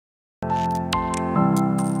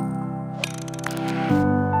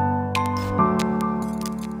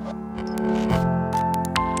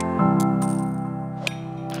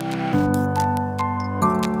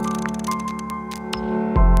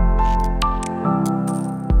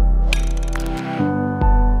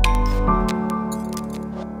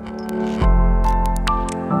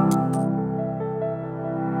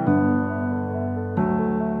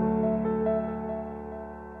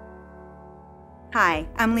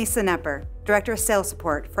Lisa Knepper, Director of Sales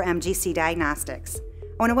Support for MGC Diagnostics.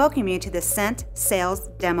 I want to welcome you to the Ascent Sales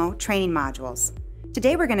Demo Training Modules.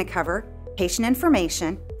 Today we're going to cover patient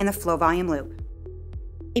information and the flow volume loop.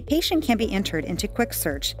 A patient can be entered into Quick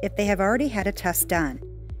Search if they have already had a test done.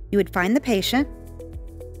 You would find the patient,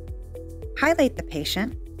 highlight the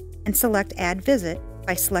patient, and select Add Visit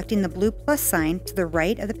by selecting the blue plus sign to the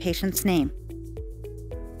right of the patient's name.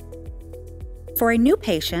 For a new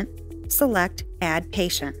patient, select Add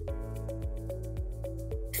Patient.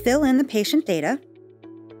 Fill in the patient data.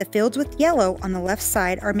 The fields with yellow on the left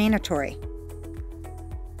side are mandatory.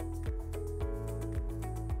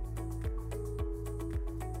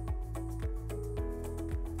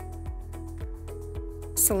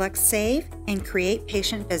 Select Save and Create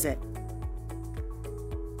Patient Visit.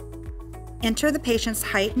 Enter the patient's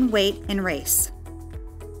height and weight and race.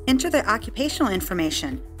 Enter their occupational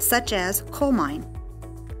information, such as coal mine.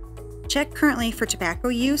 Check currently for tobacco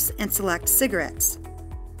use and select cigarettes.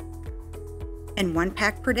 And 1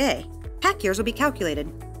 pack per day. Pack years will be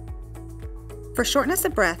calculated. For shortness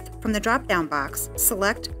of breath, from the drop-down box,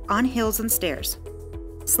 select On Hills and Stairs.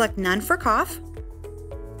 Select None for cough.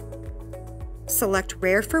 Select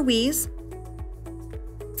Rare for wheeze.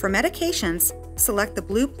 For medications, select the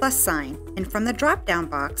blue plus sign, and from the drop-down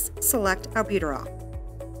box, select albuterol.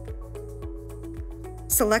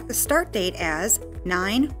 Select the start date as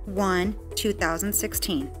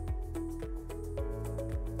 9/1/2016.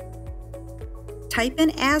 Type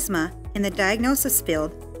in asthma in the diagnosis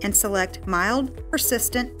field and select mild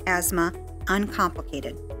persistent asthma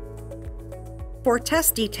uncomplicated. For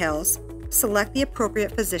test details, select the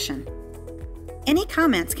appropriate physician. Any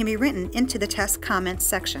comments can be written into the test comments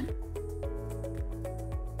section.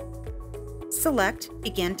 Select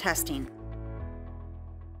Begin Testing.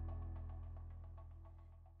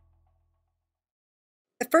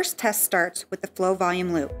 The first test starts with the flow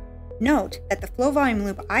volume loop. Note that the flow volume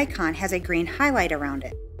loop icon has a green highlight around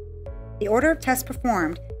it. The order of tests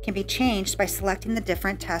performed can be changed by selecting the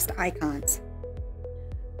different test icons.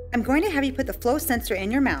 I'm going to have you put the flow sensor in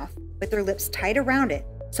your mouth with your lips tight around it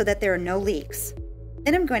so that there are no leaks.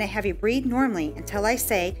 Then I'm going to have you breathe normally until I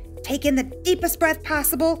say, take in the deepest breath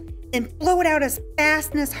possible, then blow it out as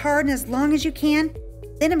fast and as hard and as long as you can.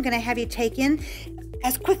 Then I'm going to have you take in,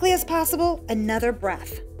 as quickly as possible, another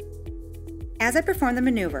breath. As I perform the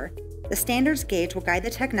maneuver, the standards gauge will guide the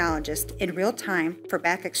technologist in real time for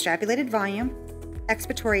back extrapolated volume,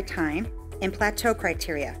 expiratory time, and plateau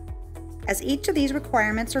criteria. As each of these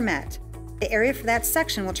requirements are met, the area for that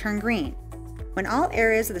section will turn green. When all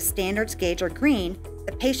areas of the standards gauge are green,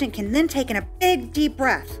 the patient can then take in a big, deep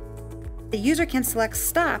breath. The user can select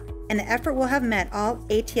Stop, and the effort will have met all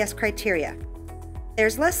ATS criteria.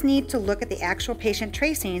 There's less need to look at the actual patient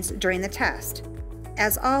tracings during the test,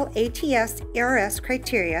 as all ATS ERS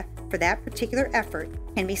criteria for that particular effort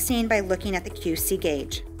can be seen by looking at the QC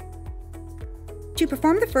gauge. To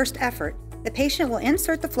perform the first effort, the patient will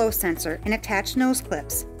insert the flow sensor and attach nose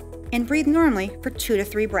clips, and breathe normally for 2 to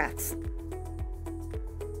 3 breaths.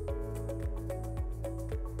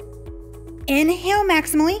 Inhale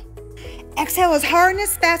maximally. Exhale as hard and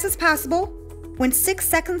as fast as possible. When 6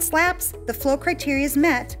 seconds lapse, the flow criteria is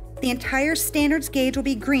met. The entire standards gauge will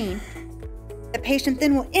be green. The patient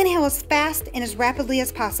then will inhale as fast and as rapidly as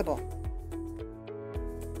possible.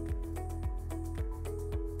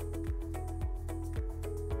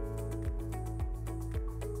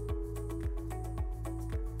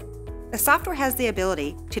 The software has the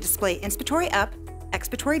ability to display inspiratory up,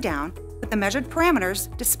 expiratory down, with the measured parameters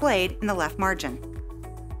displayed in the left margin.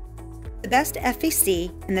 The best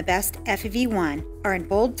FVC and the best FEV1 are in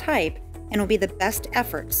bold type and will be the best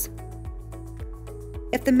efforts.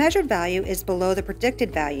 If the measured value is below the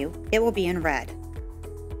predicted value, it will be in red.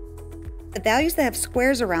 The values that have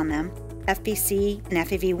squares around them, FVC and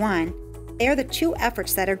FEV1, they are the 2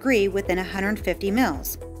 efforts that agree within 150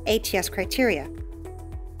 mils, ATS criteria.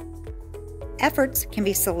 Efforts can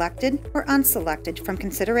be selected or unselected from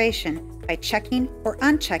consideration by checking or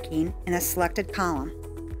unchecking in the selected column.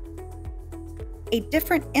 A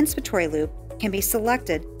different inspiratory loop can be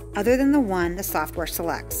selected other than the one the software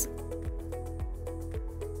selects.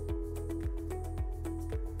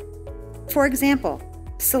 For example,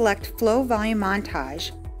 select Flow Volume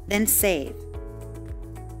Montage, then Save.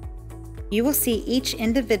 You will see each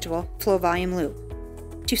individual flow volume loop.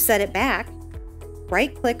 To set it back,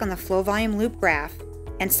 right-click on the flow volume loop graph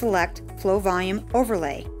and select Flow Volume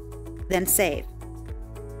Overlay, then Save.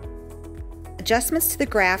 Adjustments to the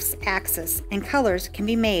graph's axis and colors can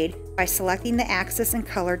be made by selecting the Axis and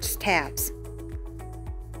Colors tabs.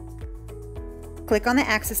 Click on the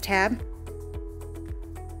Axis tab,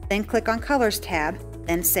 then click on Colors tab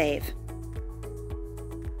then save.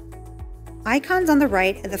 Icons on the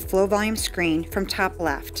right of the flow volume screen from top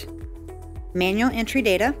left: manual entry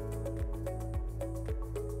data,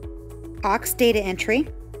 aux data entry,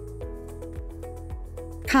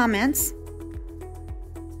 comments,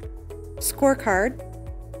 scorecard,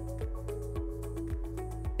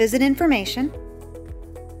 visit information,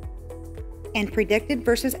 and predicted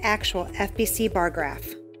versus actual FVC bar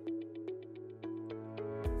graph.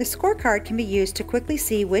 The scorecard can be used to quickly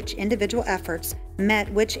see which individual efforts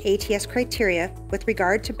met which ATS criteria with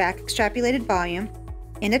regard to back extrapolated volume,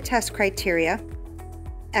 end of test criteria,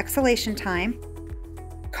 exhalation time,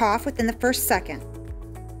 cough within the first second.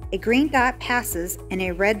 A green dot passes and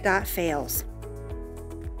a red dot fails.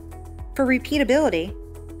 For repeatability,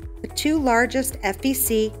 the two largest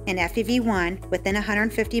FVC and FEV1 within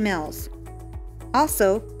 150 mils.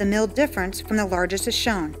 Also, the mil difference from the largest is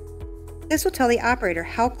shown. This will tell the operator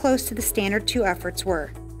how close to the standard two efforts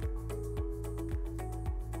were.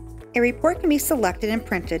 A report can be selected and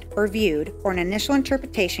printed or viewed, or an initial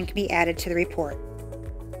interpretation can be added to the report.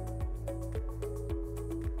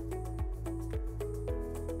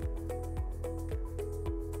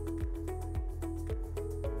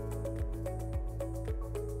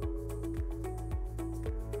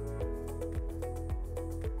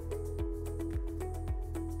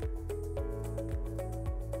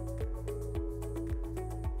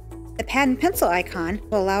 The pad and pencil icon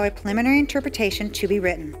will allow a preliminary interpretation to be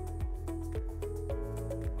written.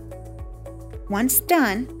 Once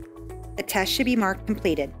done, the test should be marked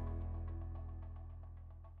completed.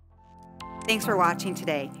 Thanks for watching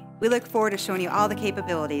today. We look forward to showing you all the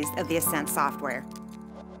capabilities of the Ascent software.